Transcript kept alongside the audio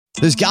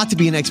There's got to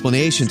be an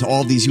explanation to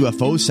all of these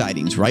UFO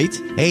sightings, right?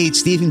 Hey,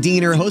 it's Stephen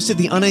Diener, host of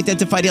the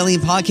Unidentified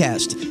Alien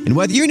Podcast. And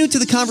whether you're new to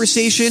the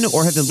conversation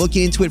or have been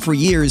looking into it for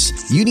years,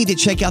 you need to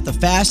check out the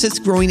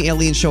fastest growing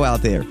alien show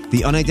out there,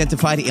 the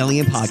Unidentified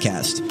Alien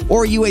Podcast,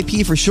 or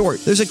UAP for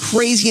short. There's a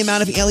crazy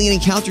amount of alien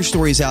encounter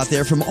stories out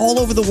there from all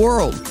over the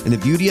world. And the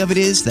beauty of it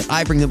is that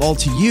I bring them all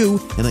to you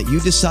and let you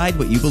decide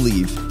what you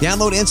believe.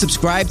 Download and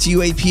subscribe to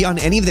UAP on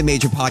any of the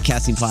major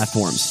podcasting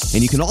platforms.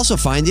 And you can also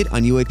find it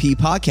on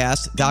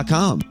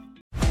UAPpodcast.com.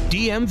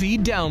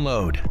 DMV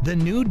Download, the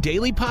new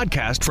daily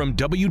podcast from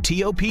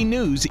WTOP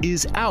News,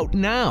 is out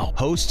now.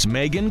 Hosts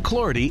Megan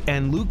Clorty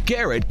and Luke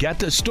Garrett get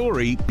the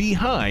story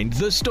behind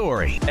the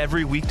story.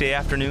 Every weekday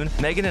afternoon,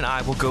 Megan and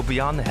I will go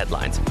beyond the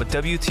headlines with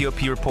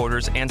WTOP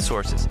reporters and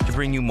sources to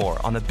bring you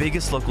more on the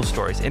biggest local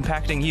stories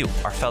impacting you,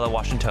 our fellow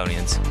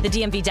Washingtonians. The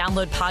DMV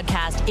Download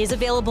podcast is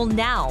available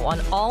now on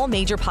all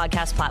major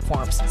podcast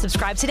platforms.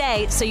 Subscribe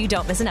today so you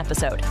don't miss an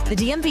episode. The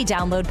DMV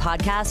Download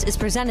podcast is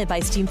presented by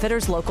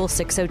Steamfitters Local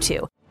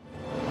 602.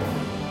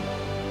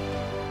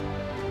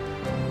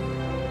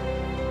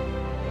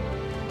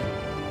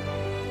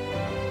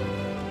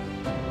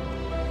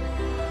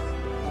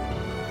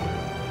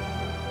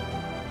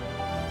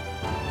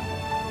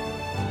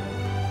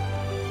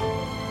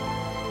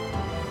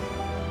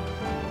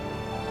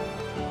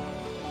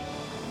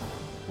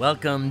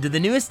 Welcome to the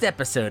newest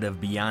episode of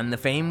Beyond the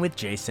Fame with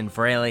Jason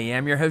Fraley.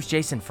 I'm your host,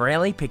 Jason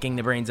Fraley, picking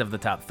the brains of the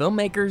top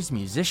filmmakers,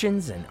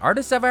 musicians, and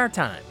artists of our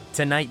time.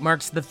 Tonight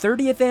marks the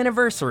 30th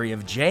anniversary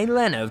of Jay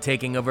Leno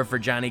taking over for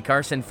Johnny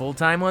Carson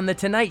full-time on The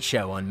Tonight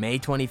Show on May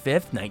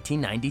 25th,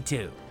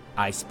 1992.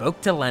 I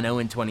spoke to Leno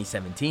in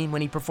 2017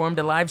 when he performed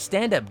a live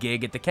stand-up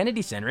gig at the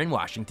Kennedy Center in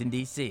Washington,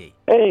 D.C.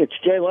 Hey, it's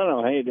Jay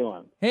Leno. How you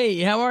doing? Hey,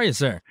 how are you,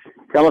 sir?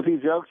 Tell a few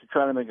jokes and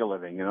try to make a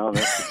living, you know,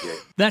 that's the gig.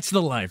 That's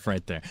the life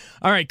right there.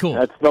 All right, cool.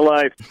 That's the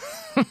life.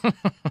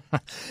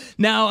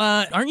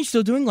 Now, aren't you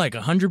still doing like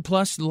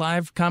 100-plus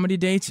live comedy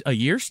dates a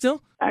year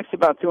still? Actually,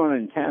 about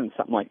 210,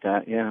 something like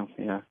that, yeah.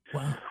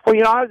 Wow. Well,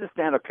 you know, I was a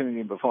stand-up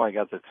comedian before I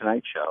got The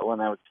Tonight Show,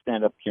 and I would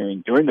stand up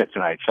during The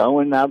Tonight Show,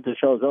 and now the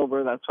show's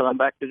over, that's what I'm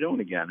back to doing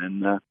again.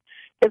 And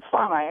it's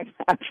fun. I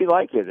actually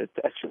like it. It's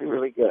actually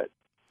really good.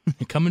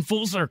 Coming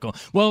full circle.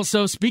 Well,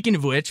 so speaking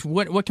of which,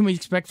 what can we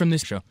expect from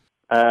this show?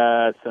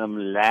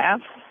 Some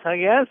laughs, I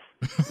guess.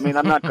 I mean,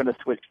 I'm not going to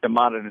switch to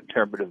modern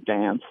interpretive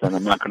dance, and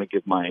I'm not going to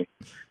give my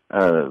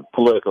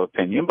political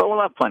opinion, but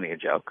we'll have plenty of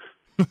jokes.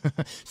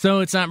 So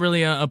it's not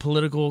really a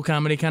political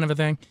comedy kind of a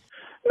thing?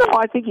 No,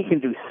 I think you can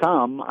do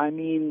some. I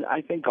mean,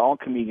 I think all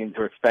comedians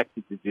are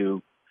expected to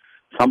do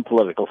some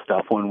political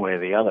stuff one way or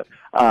the other.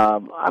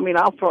 I mean,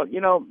 I'll throw,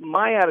 you know,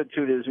 my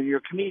attitude is when you're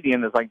a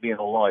comedian, it's like being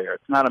a lawyer.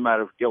 It's not a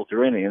matter of guilt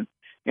or innocence.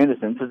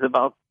 It's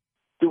about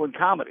doing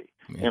comedy.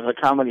 Yeah. If the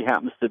comedy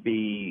happens to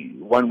be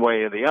one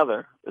way or the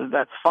other,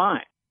 that's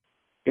fine.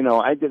 You know,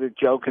 I did a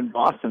joke in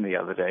Boston the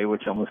other day,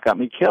 which almost got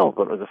me killed,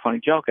 but it was a funny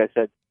joke. I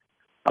said,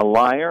 a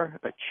liar,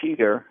 a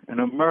cheater, and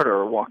a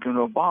murderer walk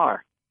into a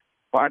bar.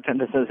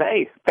 Bartender says,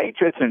 "Hey,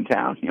 Patriots in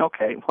town."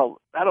 Okay,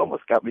 well, that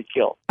almost got me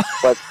killed.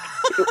 But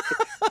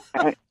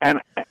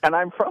and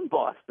I'm from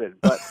Boston,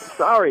 but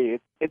sorry,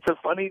 it's a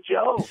funny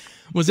joke.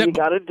 You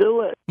got to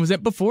do it. Was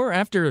that before or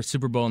after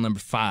Super Bowl number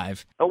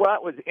 5? Oh, well,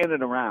 that was in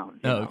and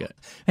around. Oh, okay.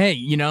 Hey,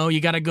 you know,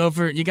 you got to go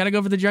for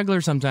the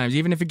juggler sometimes,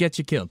 even if it gets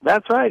you killed.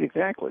 That's right,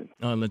 exactly.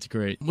 Oh, that's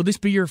great. Will this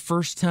be your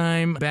first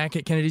time back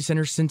at Kennedy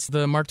Center since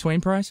the Mark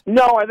Twain Prize?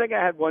 No, I think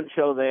I had one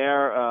show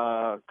there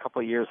a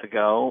couple of years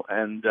ago,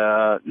 and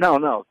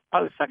no,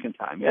 probably the second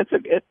time. It's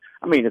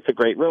a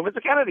great room. It's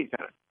a Kennedy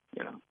Center.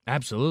 You know.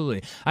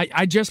 Absolutely.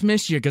 I just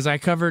missed you because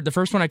the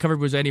first one I covered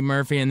was Eddie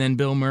Murphy and then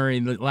Bill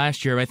Murray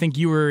last year. I think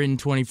you were in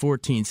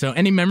 2014. So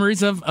any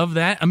memories of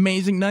that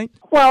amazing night?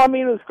 Well, I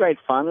mean, it was great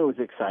fun. It was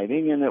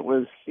exciting. And it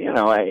was, you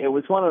know, it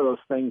was one of those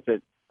things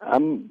that,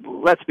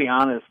 let's be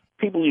honest,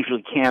 people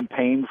usually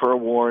campaign for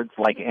awards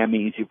like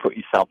Emmys. You put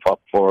yourself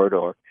up for it,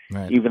 or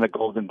right. Even the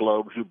Golden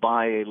Globes, you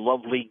buy a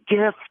lovely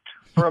gift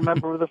for a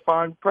member of the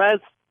foreign press.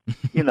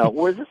 You know,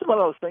 whereas this is one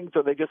of those things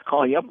where they just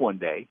call you up one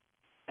day.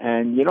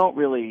 And you don't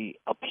really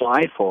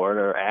apply for it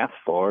or ask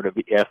for it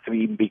or ask to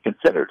even be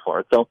considered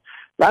for it. So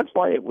that's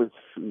why it was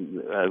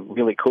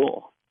really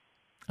cool.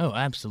 Oh,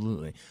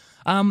 absolutely.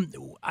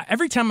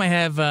 Every time I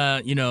have,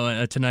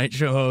 a Tonight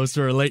Show host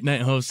or a late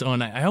night host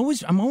on,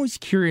 I'm always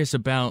curious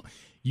about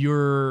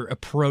your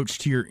approach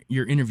to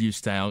your interview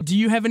style. Do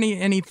you have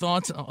any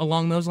thoughts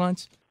along those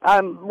lines?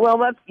 Well,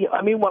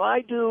 what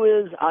I do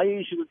is I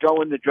usually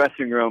go in the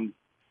dressing room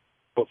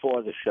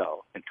before the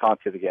show and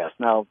talk to the guests.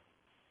 Now,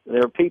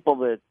 there are people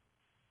that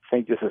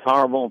think this is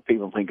horrible, and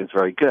people think it's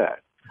very good.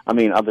 I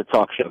mean, other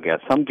talk show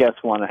guests. Some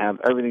guests want to have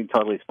everything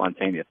totally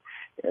spontaneous.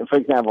 For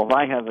example, if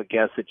I have a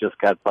guest that just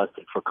got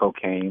busted for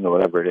cocaine or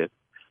whatever it is,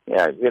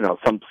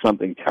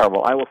 something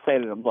terrible, I will say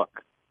to them,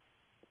 look,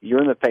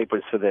 you're in the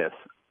papers for this.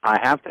 I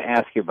have to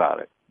ask you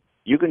about it.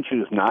 You can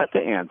choose not to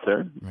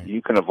answer. Right.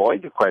 You can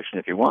avoid the question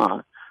if you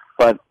want,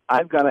 but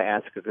I've got to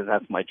ask because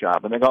that's my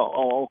job. And they go,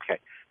 oh, okay.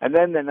 And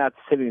then they're not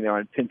sitting there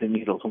on pins and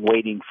needles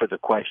waiting for the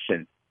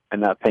question and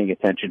not paying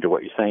attention to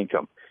what you're saying to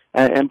them.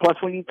 And plus,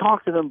 when you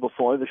talk to them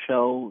before the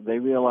show, they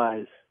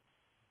realize,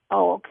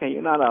 oh, okay,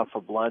 you're not out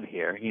for blood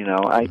here. You know,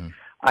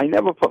 I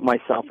never put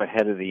myself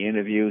ahead of the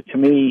interview. To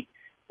me,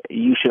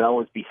 you should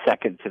always be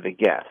second to the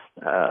guest.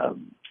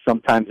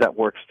 Sometimes that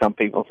works for some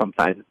people,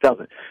 sometimes it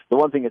doesn't. The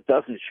one thing it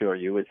doesn't assure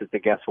you is that the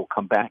guests will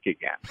come back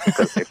again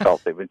because they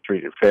felt they've been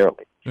treated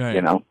fairly, right.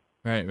 You know?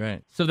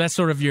 Right. So that's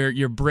sort of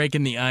your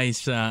breaking the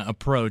ice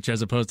approach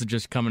as opposed to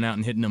just coming out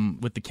and hitting them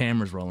with the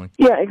cameras rolling.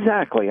 Yeah,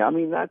 exactly. I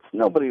mean, that's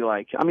nobody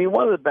like. I mean,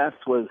 one of the best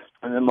was,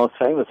 and the most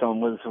famous one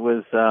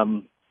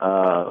was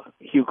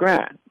Hugh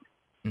Grant.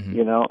 Mm-hmm.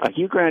 You know,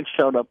 Hugh Grant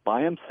showed up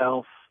by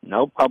himself,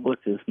 no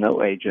publicist,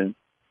 no agent.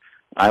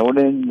 I went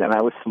in and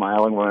I was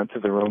smiling, went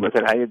into the room. I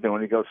said, "How you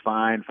doing?" He goes,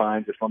 "Fine,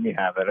 just let me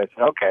have it." I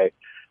said, "Okay."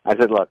 I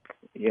said, "Look,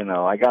 you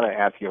know, I got to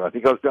ask you about it."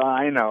 He goes, "Oh,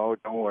 I know,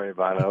 don't worry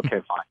about it."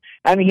 Okay, fine.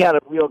 And he had a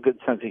real good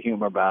sense of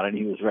humor about it. And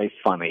he was very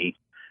funny,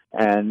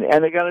 and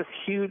they got us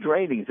huge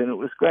ratings, and it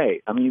was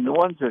great. I mean, the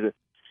ones that,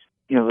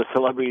 you know, the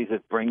celebrities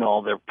that bring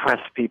all their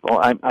press people.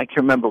 I can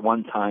remember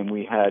one time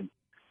we had,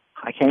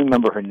 I can't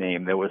remember her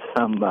name. There was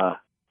some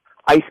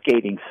ice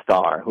skating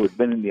star who had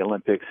been in the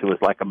Olympics who was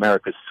like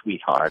America's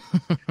sweetheart.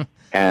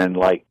 And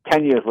like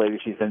 10 years later,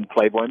 she's in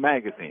Playboy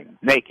magazine,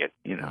 naked,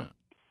 you know.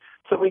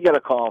 So we get a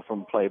call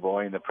from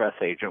Playboy and the press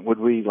agent. Would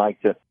we like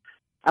to?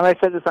 And I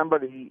said to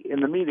somebody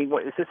in the meeting,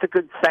 "What, is this a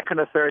good second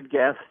or third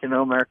guest? You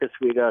know, America's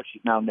sweetheart,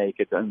 she's now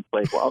naked and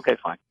Playboy." Okay,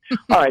 fine.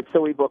 All right, so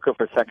we book her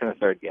for second or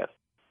third guest.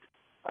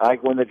 I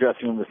go in the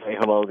dressing room to say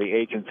hello. The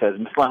agent says,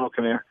 "Miss Lano,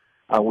 come here.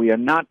 We are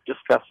not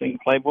discussing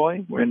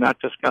Playboy. We're not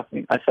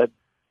discussing." I said,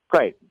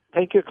 "Great.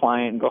 Take your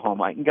client and go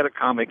home. I can get a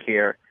comic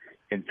here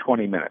in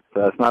 20 minutes. So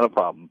that's not a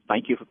problem.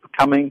 Thank you for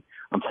coming.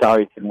 I'm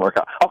sorry it didn't work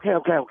out."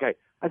 Okay.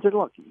 I said,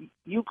 "Look,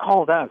 you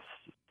called us.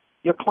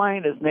 Your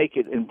client is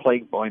naked in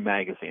Playboy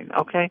magazine,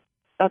 okay?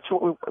 That's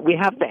what we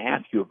have to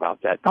ask you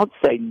about that. Don't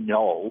say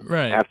no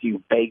after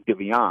you begged to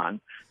be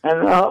on."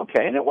 And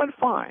okay, and it went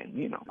fine.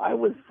 You know, I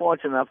was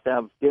fortunate enough to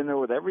have dinner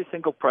with every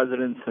single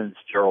president since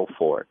Gerald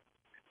Ford.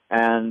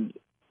 And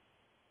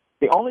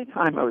the only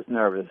time I was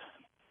nervous,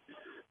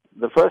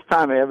 the first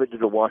time I ever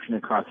did a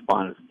Washington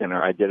Correspondents'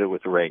 Dinner, I did it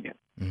with Reagan.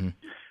 Mm-hmm.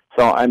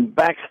 So I'm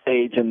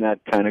backstage in that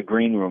kind of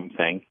green room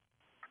thing,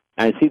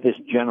 and I see this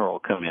general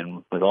come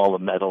in with all the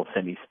medals,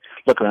 and he's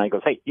looking around. He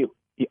goes, "Hey, you,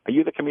 are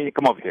you the comedian?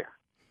 Come over here."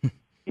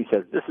 He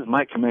says, "This is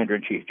my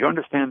commander-in-chief. Do you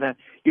understand that?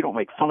 You don't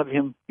make fun of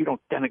him. You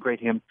don't denigrate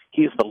him.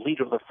 He is the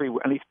leader of the free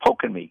world." And he's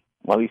poking me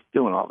while he's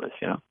doing all this,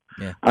 you know.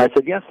 Yeah. And I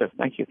said, "Yes, sir.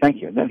 Thank you.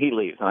 And then he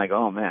leaves, and I go,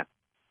 "Oh, man."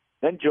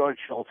 Then George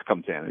Schultz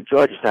comes in, and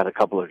George has had a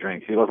couple of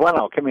drinks. He goes,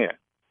 "Leno, come here.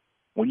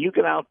 When you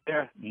get out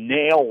there,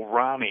 nail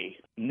Ronnie.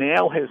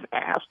 Nail his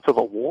ass to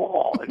the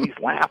wall." And he's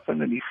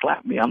laughing, and he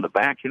slapped me on the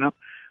back, you know.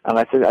 And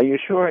I said, "Are you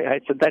sure?" I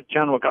said, "That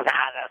general goes,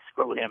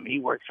 screw him. He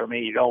works for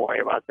me. Don't worry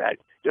about that.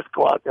 Just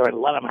go out there and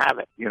let him have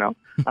it, you know."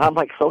 And I'm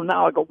like, so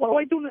now I go, what do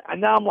I do?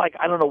 And now I'm like,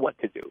 I don't know what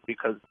to do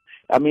because,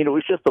 I mean, it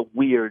was just a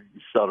weird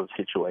sort of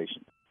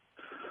situation.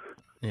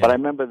 Yeah. But I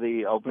remember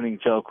the opening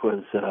joke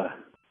was,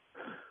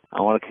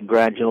 I want to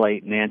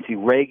congratulate Nancy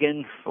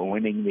Reagan for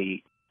winning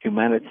the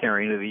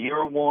Humanitarian of the Year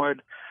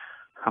award.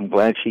 I'm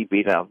glad she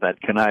beat out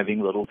that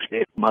conniving little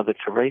chick, Mother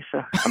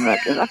Teresa.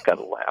 I've got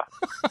to laugh.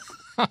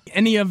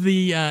 Any of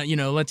the,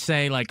 let's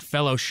say like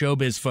fellow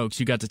showbiz folks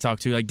you got to talk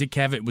to, like Dick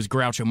Cavett was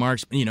Groucho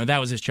Marx, you know, that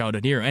was his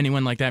childhood hero.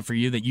 Anyone like that for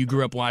you that you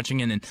grew up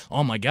watching and then,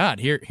 oh my God,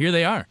 here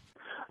they are.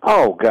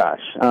 Oh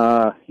gosh.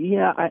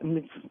 Yeah, I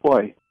mean,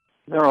 boy,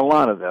 there are a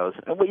lot of those.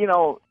 Well, you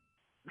know,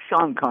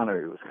 Sean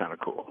Connery was kind of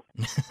cool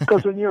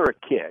because when you're a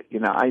kid, you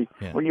know,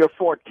 when you're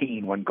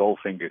 14, when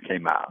Goldfinger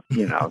came out,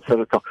 you know,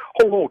 so it's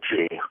hello,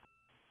 gee.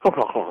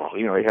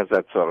 You know, he has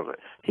that sort of.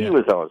 He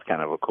was always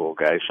kind of a cool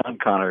guy. Sean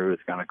Connery was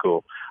kind of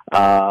cool.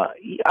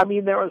 I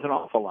mean, there was an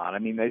awful lot. I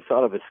mean, they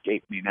sort of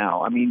escaped me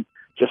now. I mean,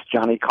 just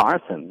Johnny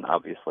Carson,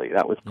 obviously,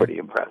 that was pretty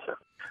impressive.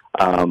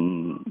 You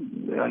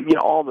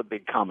know, all the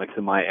big comics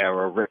in my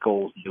era,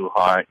 Rickles,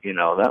 Newhart. You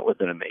know, that was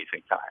an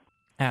amazing time.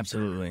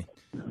 Absolutely.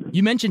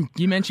 You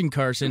mentioned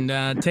Carson.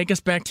 Take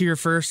us back to your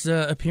first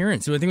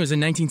appearance. I think it was in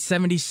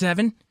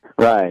 1977.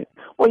 Right.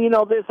 Well, you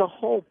know, there's a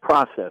whole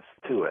process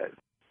to it.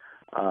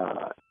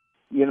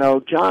 You know,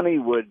 Johnny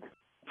would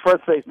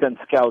first they send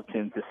scouts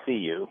in to see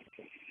you,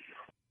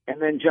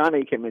 and then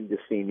Johnny came in to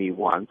see me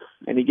once,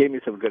 and he gave me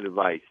some good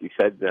advice. He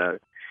said,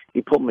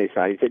 he pulled me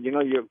aside. He said, "You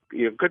know,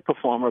 you're a good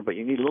performer, but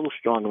you need a little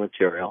stronger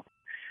material."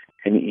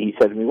 And he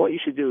said to me, "What you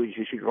should do is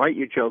you should write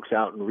your jokes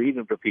out and read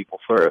them to people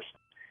first.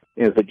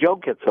 And if the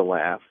joke gets a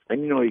laugh,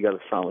 then you know you got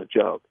a solid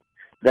joke.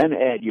 Then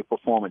add your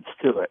performance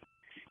to it."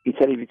 He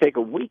said, "If you take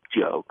a weak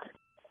joke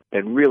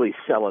and really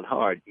sell it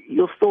hard,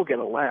 you'll still get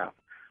a laugh,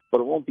 but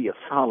it won't be a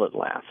solid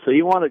laugh. So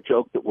you want a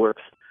joke that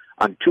works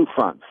on two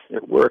fronts.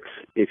 It works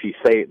if you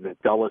say it in the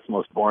dullest,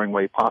 most boring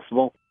way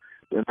possible.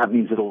 And that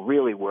means it'll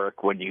really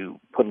work when you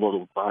put a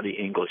little body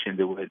English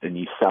into it and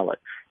you sell it."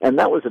 And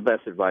that was the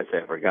best advice I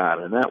ever got,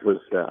 and that was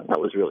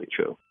really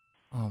true.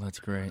 Oh, that's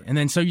great. And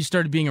then so you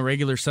started being a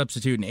regular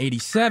substitute in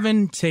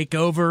 87, take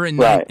over in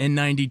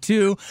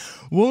 92.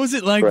 What was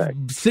it like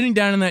sitting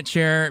down in that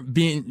chair,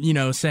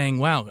 being, saying,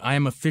 wow, I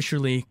am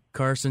officially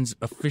Carson's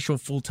official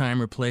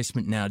full-time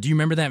replacement now? Do you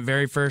remember that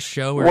very first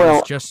show where it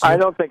was just you? I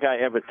don't think I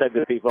ever said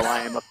to people I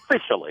am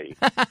officially,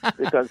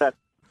 because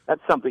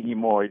that's something you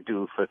more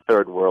do for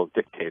third world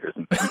dictators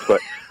and things.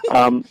 But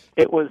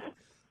it was,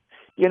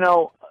 you're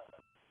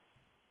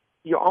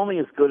only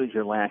as good as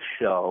your last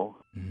show.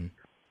 Mm-hmm.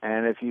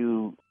 And if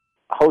you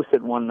hosted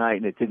one night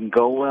and it didn't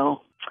go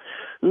well,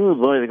 ooh,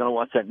 boy, they're going to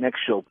watch that next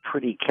show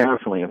pretty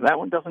carefully. If that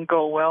one doesn't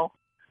go well,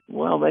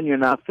 then you're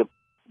not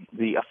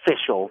the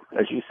official,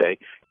 as you say,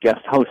 guest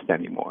host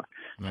anymore.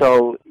 Right.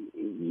 So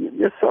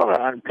you're sort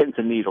of on pins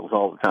and needles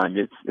all the time.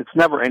 It's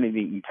never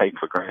anything you take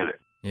for granted.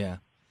 Yeah.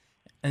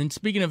 And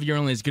speaking of you're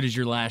only as good as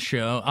your last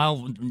show,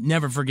 I'll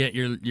never forget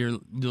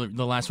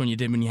the last one you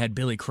did when you had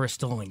Billy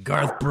Crystal and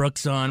Garth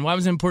Brooks on. Why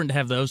was it important to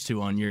have those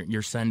two on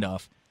your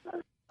send-off?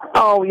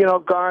 Oh,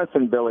 Garth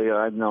and Billy,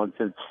 I've known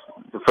since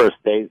the first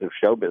days of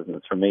show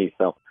business for me,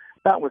 so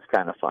that was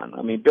kind of fun.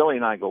 I mean, Billy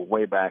and I go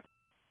way back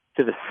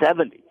to the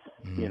 70s,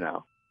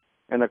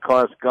 and of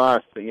course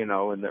Garth, in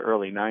the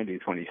early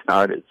 90s when he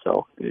started,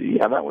 so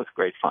yeah, that was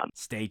great fun.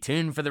 Stay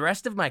tuned for the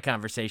rest of my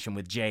conversation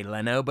with Jay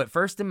Leno, but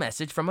first a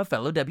message from a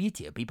fellow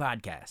WTOP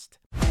podcast.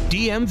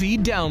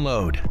 DMV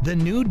Download, the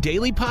new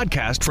daily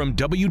podcast from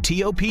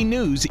WTOP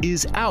News,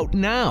 is out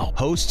now.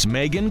 Hosts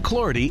Megan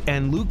Clorty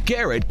and Luke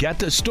Garrett get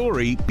the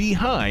story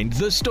behind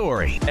the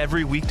story.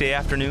 Every weekday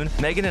afternoon,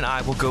 Megan and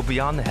I will go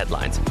beyond the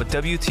headlines with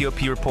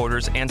WTOP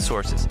reporters and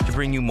sources to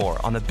bring you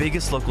more on the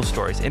biggest local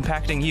stories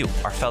impacting you,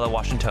 our fellow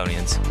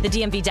Washingtonians. The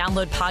DMV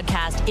Download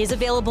podcast is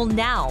available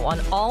now on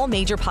all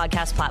major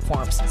podcast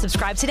platforms.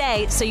 Subscribe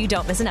today so you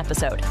don't miss an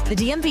episode. The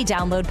DMV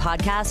Download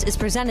podcast is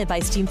presented by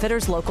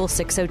Steamfitters Local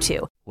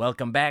 602.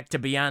 Welcome back to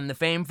Beyond the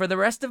Fame for the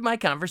rest of my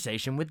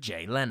conversation with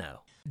Jay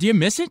Leno. Do you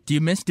miss it? Do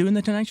you miss doing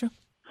the Tonight Show?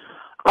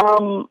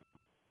 Well,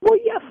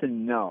 yes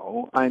and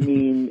no. I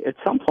mean, at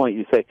some point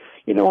you say,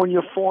 when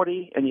you're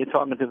 40 and you're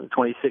talking to the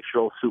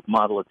 26-year-old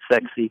supermodel, it's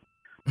sexy.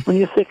 When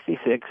you're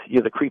 66,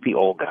 you're the creepy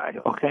old guy,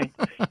 okay?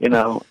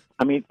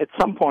 I mean, at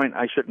some point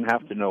I shouldn't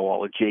have to know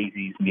all of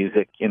Jay-Z's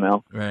music,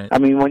 Right. I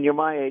mean, when you're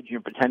my age, you're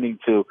pretending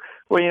to,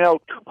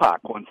 Tupac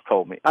once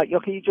told me,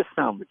 okay, you just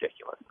sound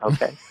ridiculous,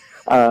 okay?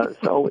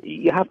 So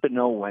you have to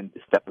know when to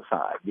step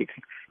aside. You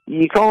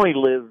can only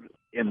live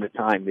in the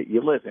time that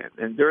you live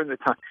in. And during the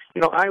time,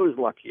 I was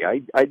lucky.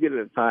 I did it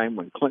at a time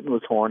when Clinton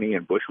was horny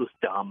and Bush was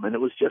dumb, and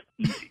it was just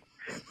easy,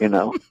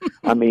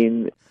 I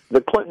mean,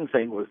 the Clinton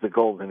thing was the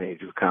golden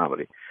age of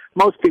comedy.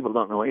 Most people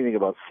don't know anything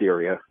about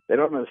Syria. They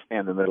don't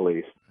understand the Middle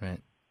East.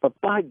 Right. But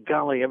by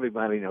golly,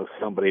 everybody knows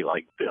somebody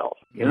like Bill,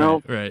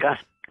 Right.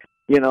 Gosh,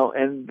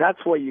 and that's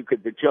why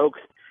the jokes,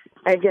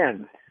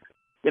 again,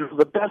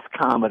 the best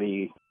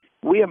comedy,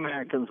 we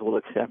Americans will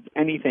accept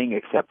anything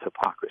except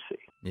hypocrisy.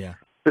 Yeah.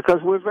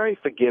 Because we're very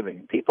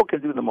forgiving. People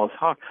can do the most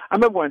harm. I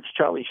remember when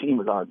Charlie Sheen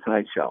was on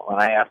Tonight Show, and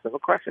I asked him a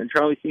question, and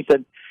Charlie Sheen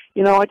said,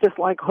 I just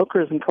like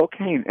hookers and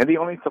cocaine. And the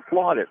audience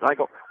applauded. And I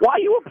go, why are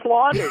you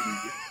applauding?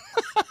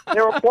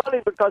 They were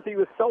applauding because he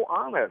was so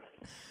honest,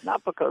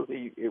 not because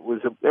they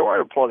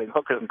weren't applauding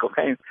hookers and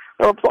cocaine.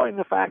 They were applauding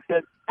the fact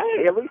that,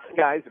 hey, at least the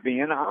guy's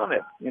being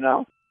honest,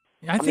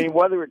 I mean,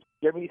 whether it's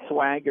Jimmy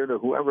Swaggart or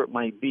whoever it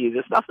might be,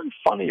 there's nothing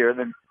funnier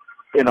than,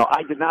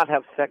 I did not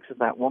have sex with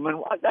that woman.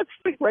 Well, that's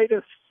the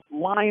greatest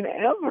line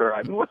ever.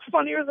 I mean, what's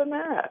funnier than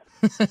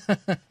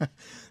that?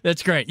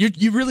 That's great. You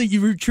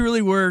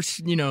truly were,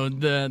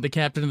 the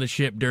captain of the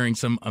ship during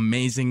some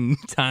amazing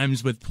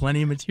times with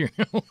plenty of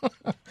material.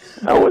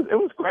 It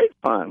was great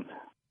fun.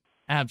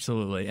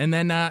 Absolutely. And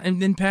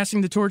then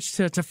passing the torch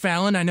to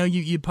Fallon. I know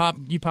you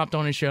popped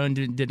on his show and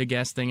did a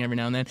guest thing every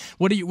now and then.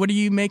 What do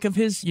you make of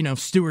his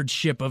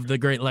stewardship of the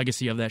great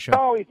legacy of that show?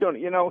 Oh, he's doing.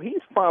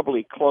 He's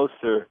probably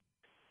closer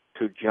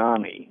to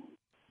Johnny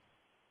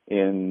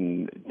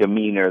in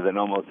demeanor than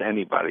almost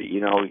anybody.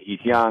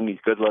 He's young, he's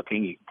good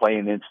looking, he can play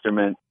an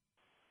instrument,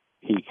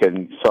 he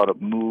can sort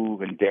of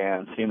move and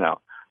dance.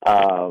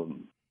 So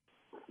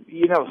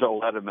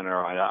Letterman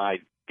or I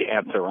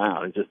dance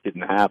around. It just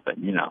didn't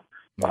happen.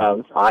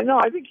 I know.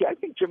 I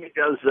think Jimmy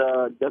does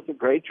a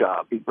great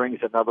job. He brings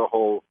another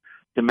whole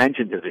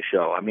dimension to the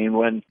show. I mean,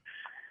 when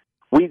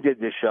we did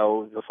this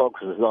show, the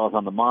focus was always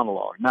on the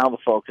monologue. Now the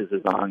focus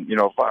is on,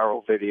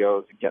 viral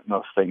videos and getting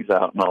those things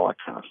out and all that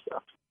kind of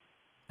stuff.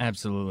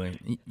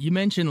 Absolutely. You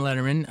mentioned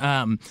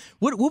Letterman.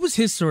 What was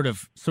his sort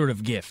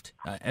of gift?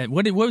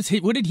 What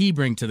did he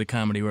bring to the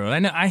comedy world?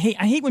 I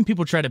hate when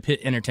people try to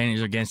pit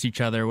entertainers against each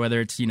other,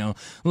 whether it's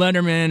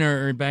Letterman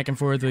or back and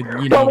forth with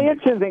Well, the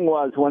interesting thing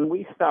was when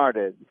we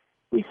started,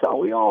 we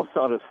all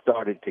sort of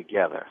started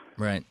together.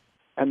 Right.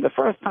 And the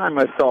first time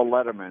I saw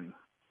Letterman,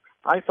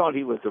 I thought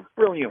he was a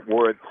brilliant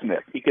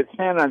wordsmith. He could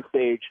stand on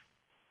stage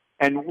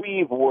and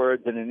weave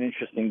words in an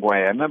interesting way.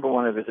 I remember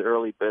one of his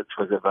early bits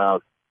was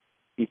about,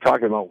 he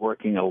talked about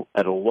working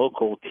at a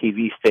local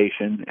TV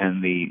station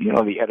and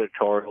the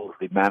editorials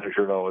the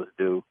manager would always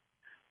do.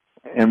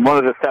 And one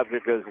of the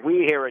subjects is,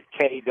 we here at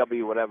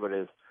KW, whatever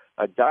it is,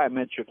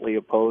 diametrically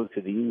opposed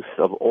to the use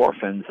of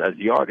orphans as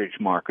yardage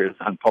markers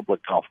on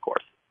public golf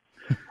courses.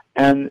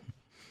 And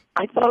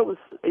I thought it was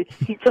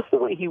just the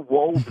way he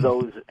wove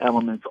those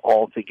elements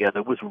all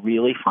together was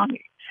really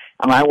funny.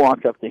 And I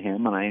walked up to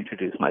him and I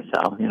introduced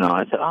myself.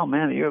 I said, "Oh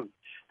man,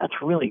 that's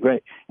really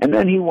great." And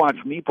then he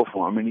watched me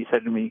perform and he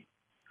said to me,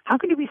 "How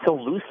can you be so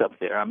loose up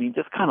there? I mean,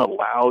 just kind of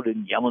loud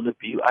and yelling at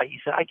you." He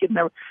said, "I could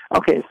never."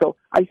 Okay, so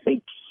I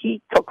think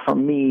he took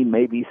from me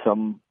maybe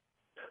some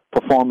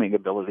performing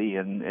ability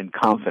and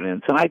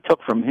confidence, and I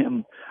took from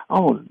him,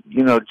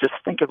 just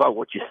think about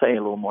what you say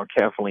a little more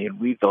carefully and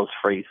weave those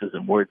phrases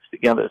and words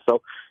together.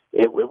 So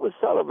it was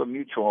sort of a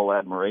mutual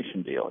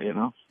admiration deal,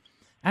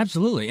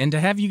 Absolutely, and to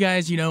have you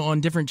guys, on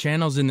different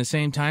channels in the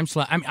same time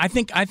slot, I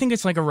think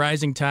it's like a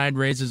rising tide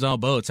raises all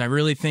boats. I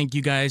really think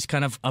you guys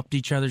kind of upped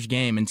each other's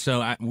game, and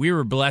so we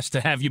were blessed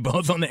to have you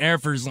both on the air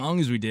for as long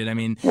as we did.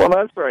 Well,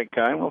 that's very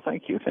kind. Well,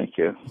 thank you.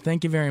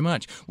 Thank you very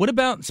much. What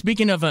about,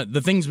 speaking of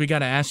the things we got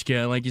to ask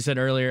you, like you said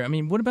earlier?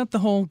 What about the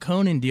whole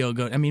Conan deal?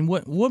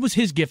 What was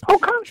his gift? Oh,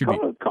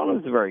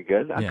 Conan's very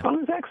good. Yeah.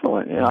 Conan's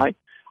excellent.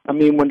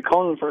 When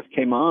Conan first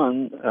came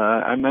on,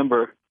 I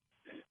remember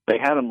they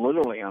had him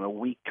literally on a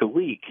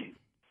week-to-week.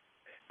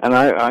 And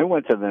I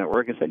went to the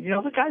network and said,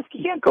 the guys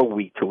can't go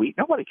week-to-week.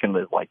 Nobody can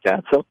live like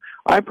that. So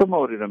I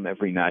promoted him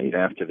every night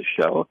after the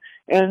show.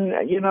 And,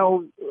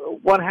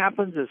 what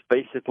happens is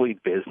basically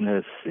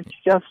business. It's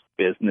just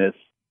business.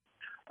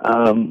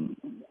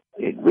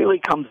 It really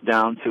comes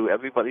down to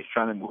everybody's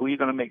trying to, who are you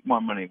going to make more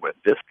money with,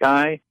 this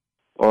guy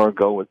or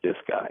go with this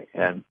guy?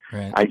 And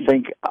right. I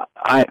think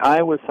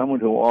I was someone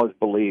who always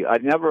believed, I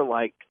never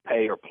liked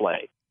pay or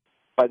play.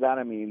 By that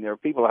I mean there are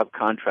people who have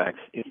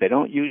contracts. If they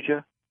don't use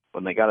you,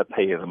 then they got to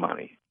pay you the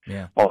money.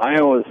 Yeah. Well, I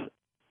always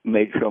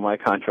made sure my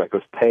contract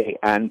was pay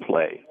and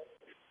play.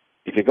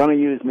 If you're going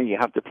to use me, you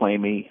have to play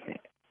me,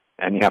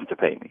 and you have to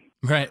pay me.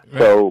 Right.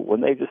 So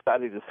when they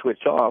decided to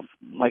switch off,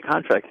 my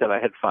contract said I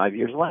had 5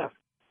 years left.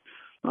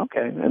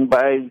 Okay, and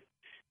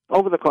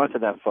over the course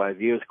of that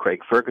 5 years, Craig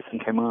Ferguson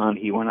came on.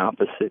 He went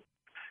opposite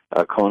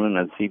Conan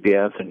on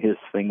CBS, and his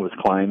thing was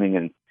climbing,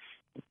 and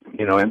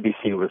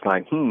NBC was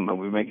like, are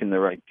we making the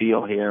right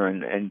deal here?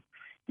 And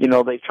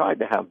they tried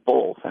to have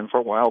both, and for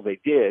a while they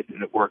did,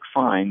 and it worked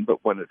fine.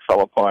 But when it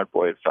fell apart,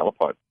 boy, it fell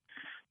apart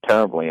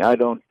terribly. I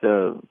don't,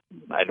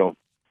 like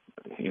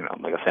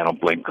I said, I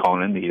don't blame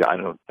Conan. I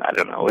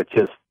don't know.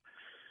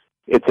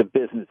 It's a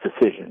business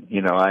decision.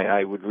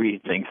 I would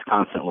read things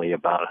constantly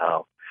about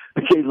how,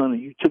 okay,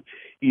 Leonard, you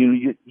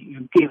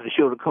gave the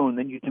show to Conan,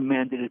 then you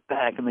demanded it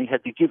back, and they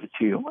had to give it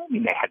to you.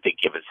 They had to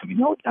give it to me.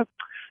 No,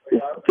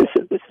 this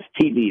is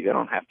TV. They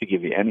don't have to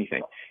give you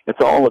anything.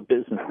 It's all a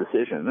business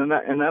decision, and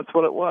that's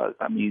what it was.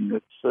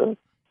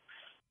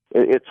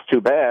 It's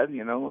too bad.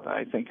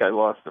 I think I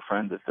lost a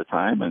friend at the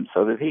time, and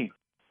so did he.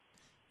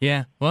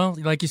 Yeah, well,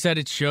 like you said,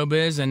 it's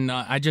showbiz, and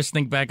I just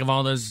think back of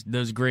all those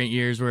great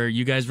years where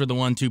you guys were the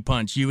 1-2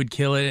 punch. You would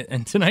kill it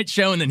and Tonight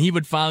Show, and then he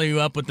would follow you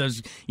up with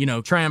those,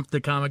 Tramp the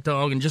Comic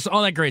Dog, and just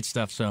all that great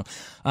stuff. So, it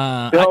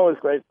was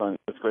great fun.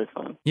 It was great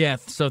fun. Yeah.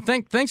 So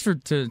thanks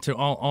to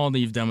all that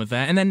you've done with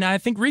that. And then I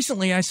think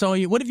recently I saw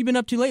you. What have you been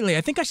up to lately?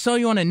 I think I saw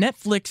you on a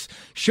Netflix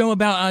show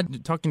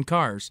about talking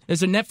cars.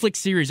 There's a Netflix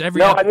series every.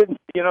 No, I didn't.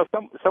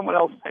 Someone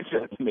else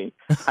mentioned it to me.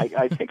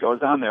 I think I was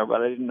on there,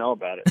 but I didn't know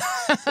about it.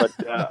 But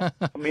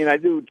I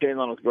do Jay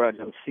Leno's Garage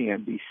on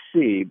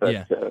CNBC, but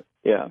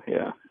yeah.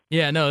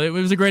 Yeah, no, it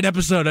was a great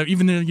episode,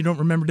 even though you don't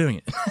remember doing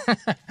it.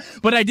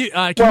 But I do.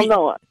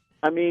 No,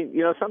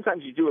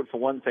 sometimes you do it for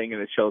one thing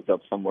and it shows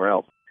up somewhere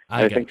else.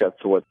 I think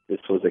that's what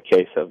this was a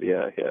case of,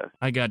 yeah.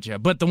 I gotcha.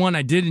 But the one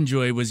I did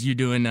enjoy was you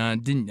doing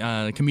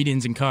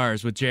Comedians in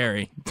Cars with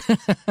Jerry.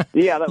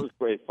 Yeah, that was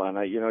great fun.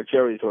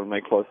 Jerry's one of my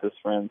closest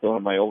friends, one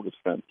of my oldest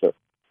friends, so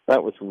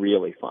that was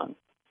really fun.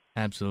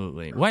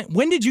 Absolutely.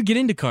 When did you get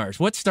into cars?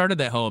 What started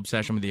that whole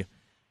obsession with you?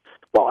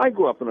 Well, I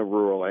grew up in a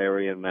rural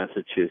area in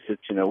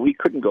Massachusetts. We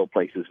couldn't go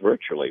places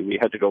virtually. We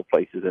had to go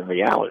places in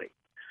reality,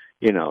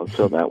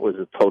 so that was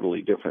a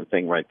totally different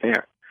thing right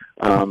there.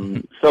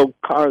 So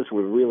cars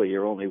were really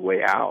your only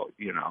way out,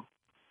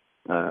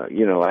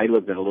 I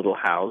lived in a little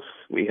house.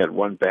 We had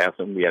one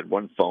bathroom. We had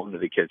one phone in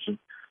the kitchen.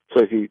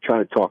 So if you try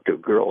to talk to a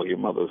girl, your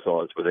mother was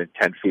always within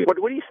 10 feet. What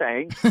are you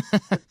saying?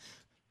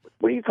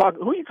 Who are you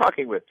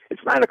talking with?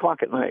 It's 9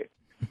 o'clock at night.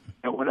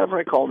 And whenever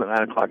I called at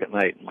 9 o'clock at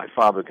night, my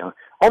father would go,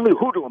 only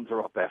hoodlums are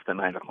up after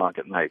 9 o'clock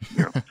at night.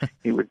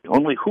 He would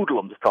only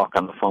hoodlums talk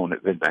on the phone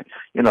at midnight.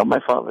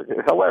 My father,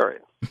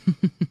 hilarious.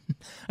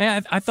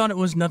 I thought it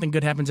was nothing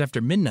good happens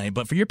after midnight,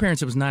 but for your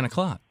parents, it was 9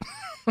 o'clock.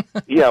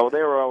 Yeah, well, they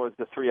were always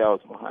the 3 hours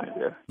behind.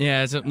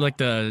 Yeah, it's like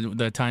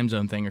the time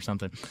zone thing or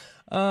something.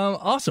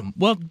 Awesome.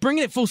 Well,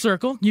 bringing it full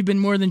circle, you've been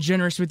more than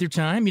generous with your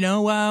time.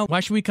 Why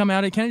should we come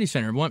out at Kennedy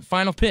Center? One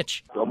final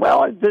pitch.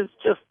 Well,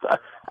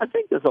 I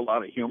think there's a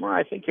lot of humor.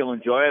 I think you'll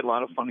enjoy it. A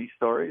lot of funny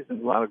stories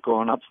and a lot of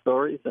grown-up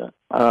stories.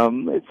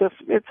 It's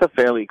a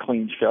fairly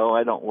clean show.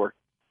 I don't work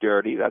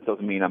dirty. That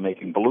doesn't mean I'm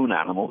making balloon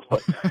animals,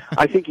 but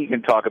I think he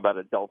can talk about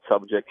adult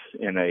subjects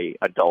in a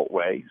adult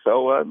way.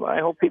 So I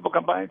hope people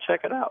come by and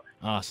check it out.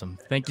 Awesome.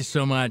 Thank you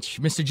so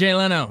much. Mr. Jay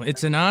Leno,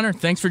 it's an honor.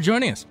 Thanks for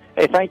joining us.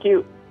 Hey, thank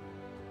you.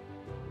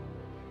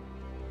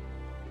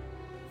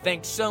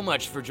 Thanks so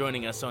much for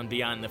joining us on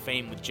Beyond the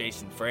Fame with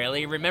Jason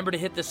Fraley. Remember to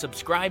hit the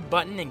subscribe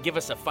button and give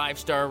us a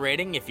 5-star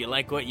rating if you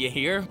like what you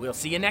hear. We'll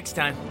see you next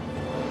time.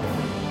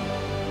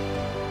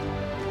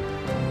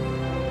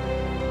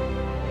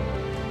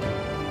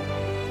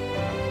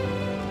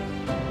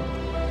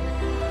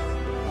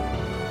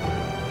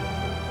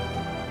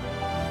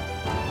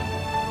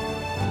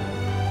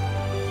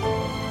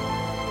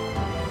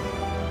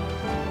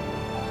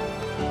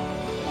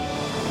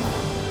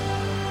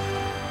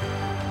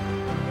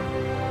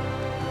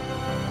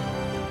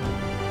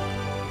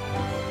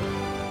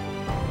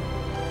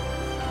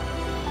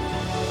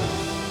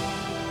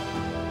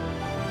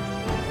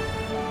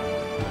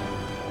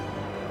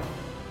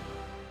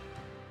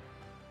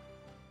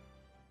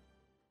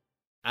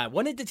 I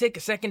wanted to take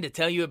a second to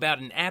tell you about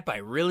an app I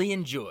really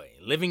enjoy.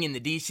 Living in the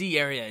DC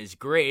area is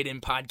great,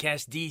 and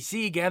Podcast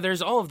DC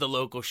gathers all of the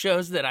local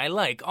shows that I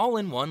like all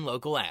in one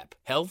local app.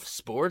 Health,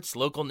 sports,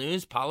 local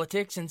news,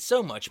 politics, and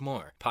so much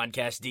more.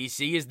 Podcast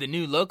DC is the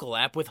new local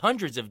app with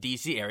hundreds of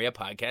DC area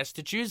podcasts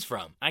to choose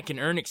from. I can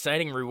earn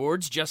exciting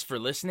rewards just for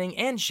listening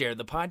and share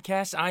the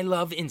podcasts I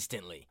love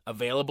instantly.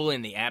 Available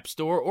in the App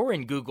Store or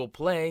in Google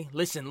Play,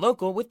 listen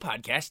local with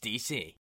Podcast DC.